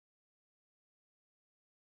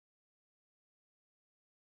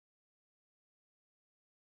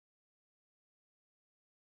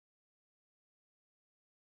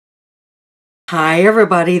Hi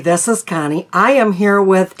everybody, this is Connie. I am here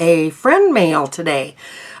with a friend mail today.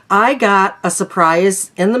 I got a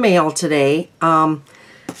surprise in the mail today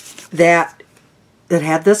that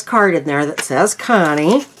had this card in there that says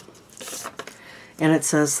Connie, and it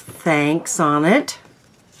says thanks on it.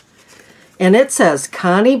 And it says,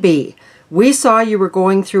 Connie B, we saw you were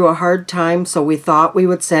going through a hard time, so we thought we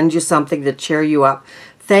would send you something to cheer you up.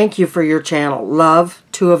 Thank you for your channel. Love,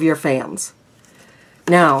 2 of your fans.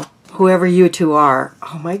 Now, whoever you 2 are,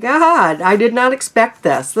 oh my God, I did not expect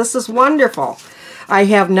this. This is wonderful. I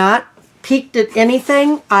have not peeked at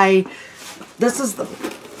anything. This is the,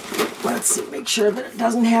 let's see, make sure that it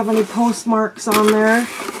doesn't have any postmarks on there.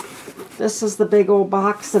 This is the big old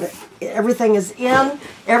box that everything is in.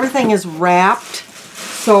 Everything is wrapped.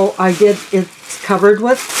 So it's covered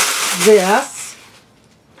with this.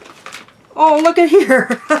 Oh, look at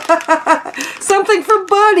here. Something for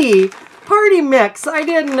Buddy. Party mix. I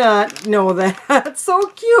did not know that. So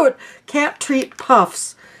cute. Cat treat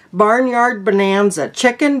puffs. Barnyard bonanza.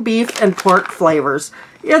 Chicken, beef, and pork flavors.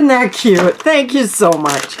 Isn't that cute? Thank you so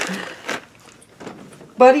much.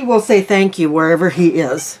 Buddy will say thank you wherever he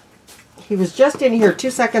is. He was just in here 2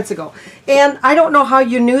 seconds ago. And I don't know how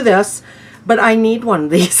you knew this, but I need one of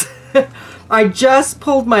these. I just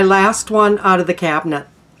pulled my last one out of the cabinet.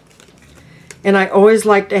 And I always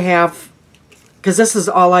like to have, because this is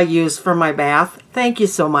all I use for my bath. Thank you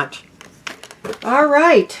so much. All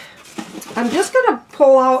right. I'm just going to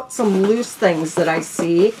pull out some loose things that I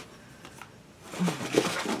see.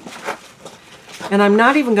 And I'm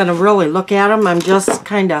not even going to really look at them. I'm just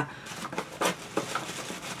kind of...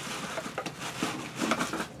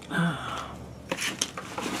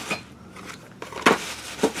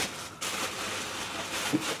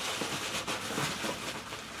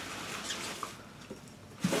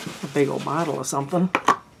 big old bottle of something.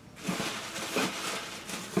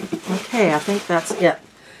 Okay, I think that's it.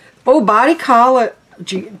 Oh, Body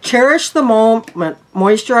Collagen, Cherish the Moment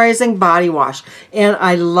Moisturizing Body Wash. And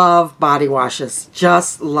I love body washes.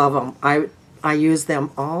 Just love them. I use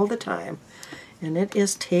them all the time. And it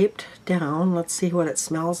is taped down. Let's see what it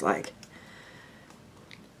smells like.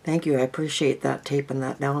 Thank you. I appreciate that, taping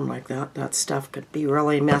that down like that. That stuff could be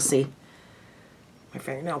really messy. My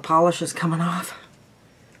fingernail polish is coming off.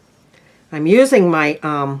 I'm using my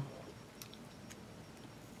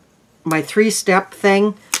my 3-step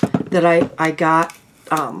thing that I got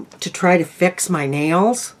to try to fix my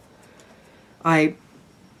nails. Some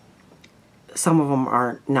of them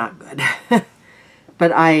are not good,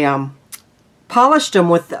 but I polished them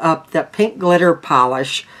with the pink glitter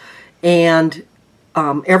polish, and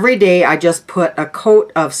every day I just put a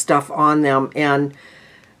coat of stuff on them, and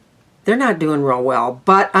they're not doing real well.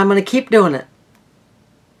 But I'm going to keep doing it.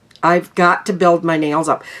 I've got to build my nails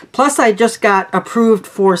up. Plus, I just got approved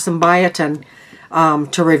for some biotin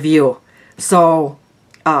to review. So,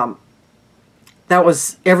 that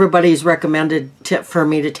was everybody's recommended tip for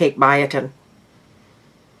me to take biotin.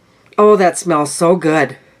 Oh, that smells so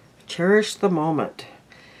good. Cherish the Moment.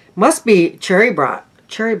 Must be cherry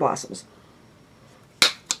blossoms.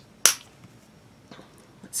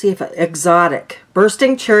 See if exotic.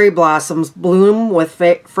 Bursting cherry blossoms bloom with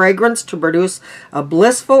fragrance to produce a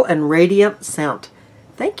blissful and radiant scent.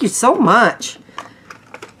 Thank you so much.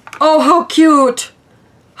 Oh, how cute.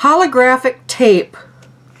 Holographic tape.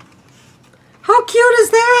 How cute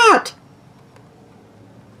is that?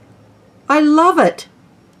 I love it.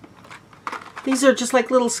 These are just like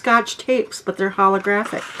little Scotch tapes, but they're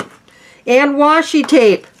holographic. And washi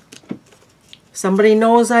tape. Somebody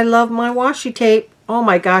knows I love my washi tape. Oh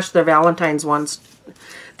my gosh, they're Valentine's ones.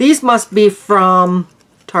 These must be from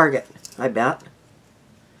Target, I bet.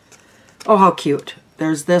 Oh, how cute.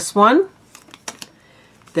 There's this one.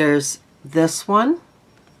 There's this one.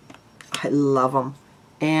 I love them.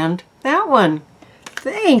 And that one.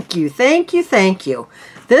 Thank you, thank you, thank you.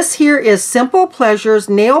 This here is Simple Pleasures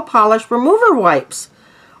Nail Polish Remover Wipes.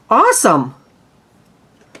 Awesome.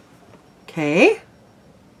 Okay.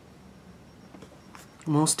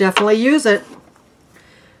 Most definitely use it.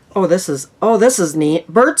 Oh, this is neat.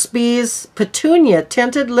 Burt's Bees Petunia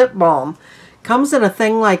Tinted Lip Balm. Comes in a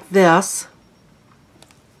thing like this.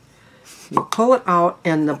 You pull it out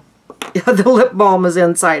and the lip balm is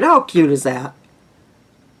inside. How cute is that?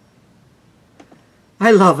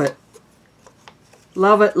 I love it.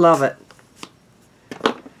 Love it, love it.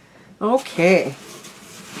 Okay.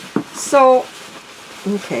 So,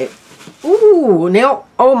 okay. Ooh,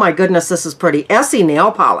 oh my goodness, this is pretty. Essie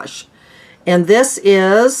nail polish. And this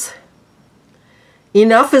is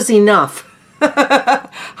Enough is Enough.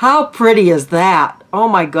 How pretty is that? Oh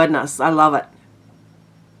my goodness, I love it.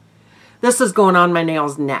 This is going on my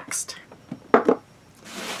nails next.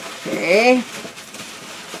 Okay.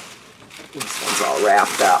 This one's all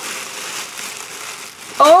wrapped up.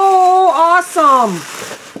 Oh, awesome!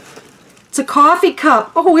 It's a coffee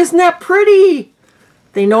cup. Oh, isn't that pretty?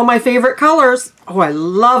 They know my favorite colors. Oh, I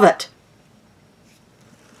love it.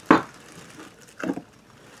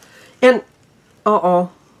 And,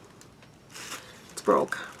 uh-oh. It's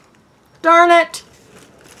broke. Darn it!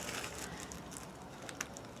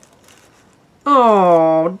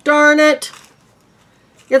 Oh, darn it.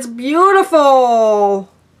 It's beautiful.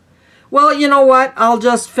 Well, you know what? I'll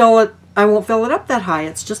just fill it. I won't fill it up that high.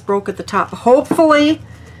 It's just broke at the top. Hopefully,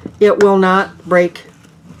 it will not break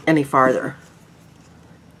any farther.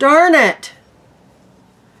 Darn it.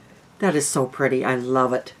 That is so pretty. I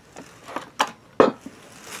love it.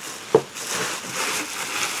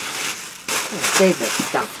 Save this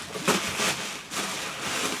stuff.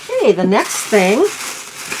 Okay, the next thing.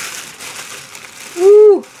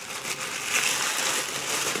 Ooh.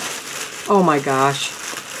 Oh my gosh.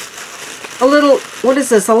 A little, what is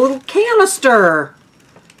this? A little canister.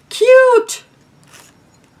 Cute.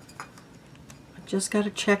 I just got to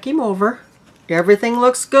check him over. Everything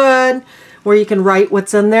looks good. Where you can write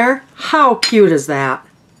what's in there. How cute is that?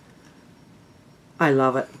 I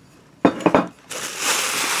love it. And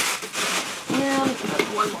there's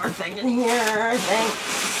one more thing in here, I think.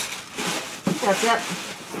 That's it.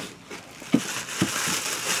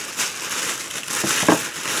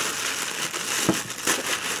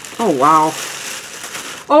 Oh, wow.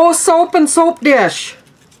 Oh, soap and soap dish.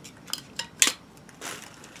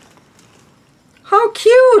 How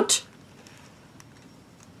cute.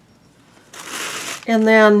 And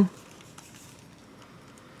then,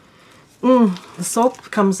 the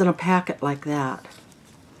soap comes in a packet like that.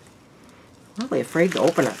 I'm really afraid to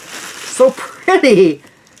open it. So pretty.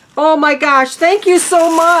 Oh my gosh, thank you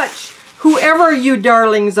so much. Whoever you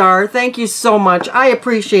darlings are, thank you so much. I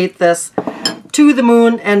appreciate this. To the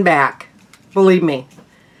moon and back. Believe me.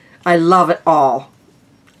 I love it all.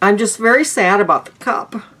 I'm just very sad about the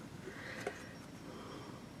cup.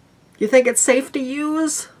 You think it's safe to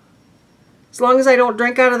use? As long as I don't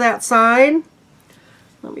drink out of that side.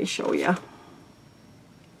 Let me show you.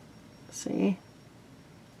 See?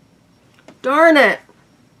 Darn it.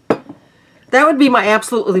 That would be my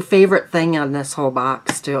absolutely favorite thing on this whole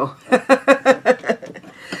box too.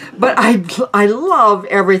 But I love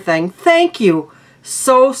everything. Thank you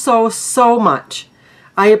so, so, so much.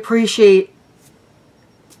 I appreciate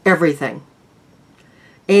everything.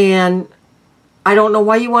 And I don't know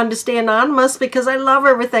why you wanted to stay anonymous, because I love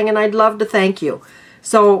everything and I'd love to thank you.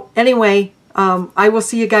 So anyway, I will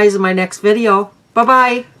see you guys in my next video.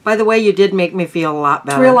 Bye-bye. By the way, you did make me feel a lot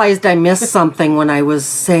better. I realized I missed something when I was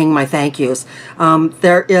saying my thank yous.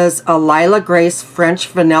 There is a Lila Grace French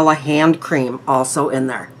Vanilla Hand Cream also in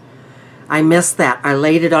there. I missed that. I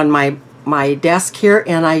laid it on my desk here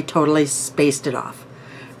and I totally spaced it off.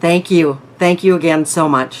 Thank you. Thank you again so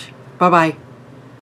much. Bye-bye.